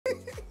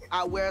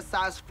I wear a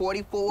size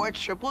 44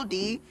 triple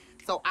D,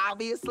 so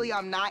obviously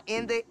I'm not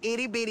in the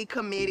itty bitty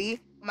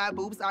committee. My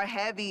boobs are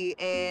heavy,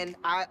 and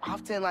I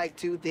often like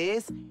do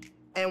this,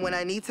 and when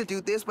I need to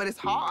do this, but it's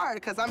hard,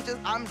 because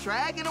I'm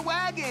dragging a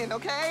wagon,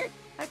 okay?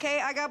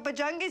 Okay, I got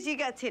bajungas, you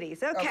got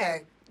titties.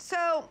 Okay.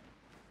 So,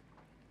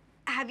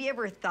 have you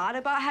ever thought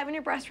about having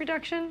a breast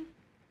reduction?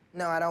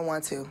 No, I don't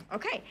want to.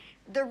 Okay.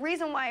 The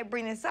reason why I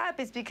bring this up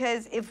is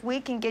because if we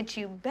can get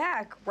you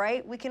back,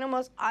 right, we can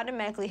almost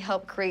automatically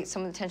help create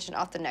some of the tension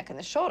off the neck and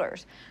the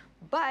shoulders.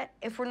 But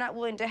if we're not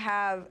willing to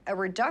have a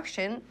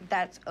reduction,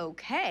 that's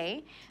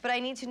okay. But I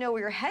need to know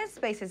where your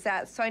headspace is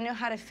at so I know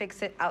how to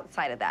fix it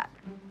outside of that.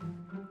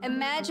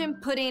 Imagine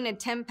putting a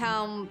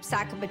 10-pound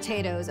sack of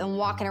potatoes and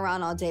walking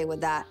around all day with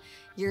that.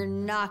 You're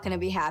not gonna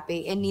be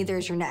happy, and neither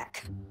is your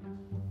neck.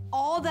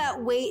 All that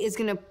weight is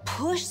gonna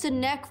push the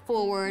neck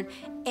forward,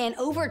 and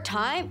over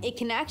time, it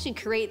can actually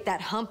create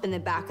that hump in the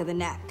back of the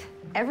neck.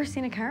 Ever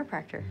seen a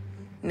chiropractor?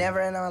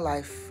 Never in my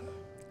life.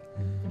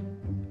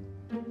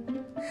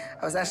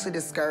 I was actually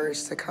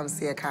discouraged to come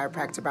see a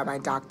chiropractor by my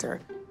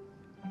doctor.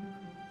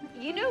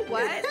 You know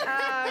what?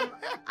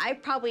 I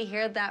probably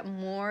hear that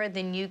more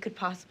than you could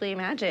possibly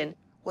imagine.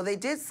 Well, they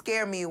did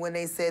scare me when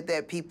they said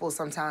that people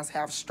sometimes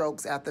have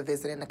strokes after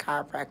visiting a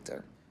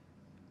chiropractor.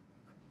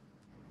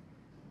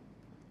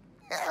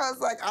 I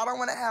was like, I don't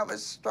want to have a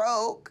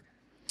stroke.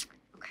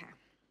 Okay.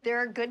 There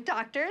are good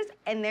doctors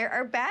and there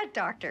are bad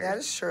doctors. That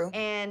is true.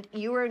 And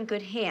you are in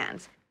good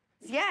hands.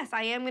 Yes,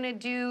 I am gonna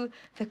do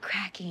the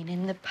cracking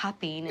and the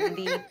popping and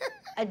the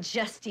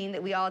adjusting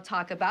that we all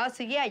talk about.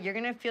 So yeah, you're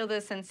gonna feel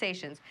those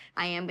sensations.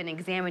 I am gonna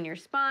examine your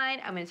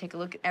spine. I'm gonna take a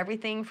look at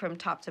everything from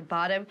top to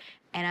bottom,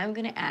 and I'm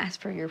gonna ask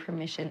for your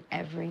permission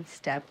every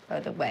step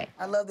of the way.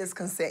 I love this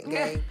consent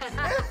game.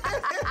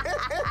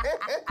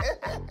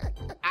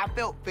 I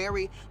felt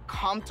very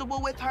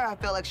comfortable with her. I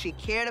felt like she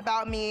cared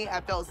about me.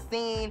 I felt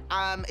seen.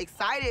 I'm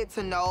excited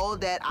to know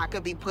that I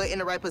could be put in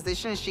the right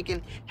position. She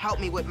can help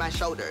me with my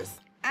shoulders.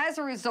 As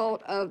a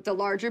result of the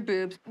larger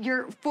boobs,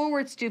 you're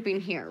forward stooping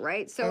here,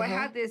 right? So I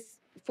have this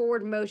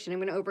forward motion. I'm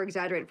gonna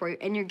over-exaggerate for you,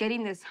 and you're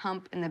getting this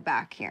hump in the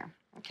back here,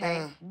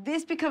 okay?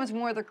 This becomes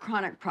more of the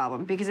chronic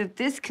problem, because if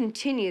this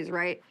continues,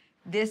 right,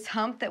 this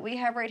hump that we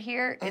have right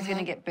here is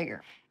gonna get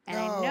bigger. And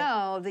I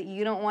know that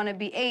you don't wanna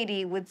be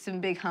 80 with some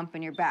big hump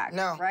in your back,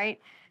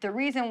 right? The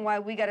reason why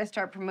we gotta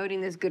start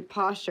promoting this good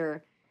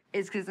posture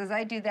is because as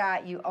I do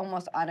that, you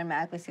almost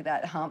automatically see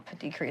that hump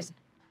decrease.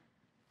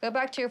 Go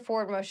back to your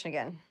forward motion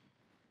again.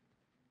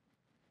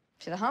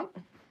 See the hump?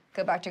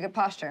 Go back to good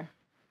posture.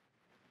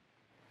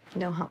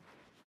 No hump.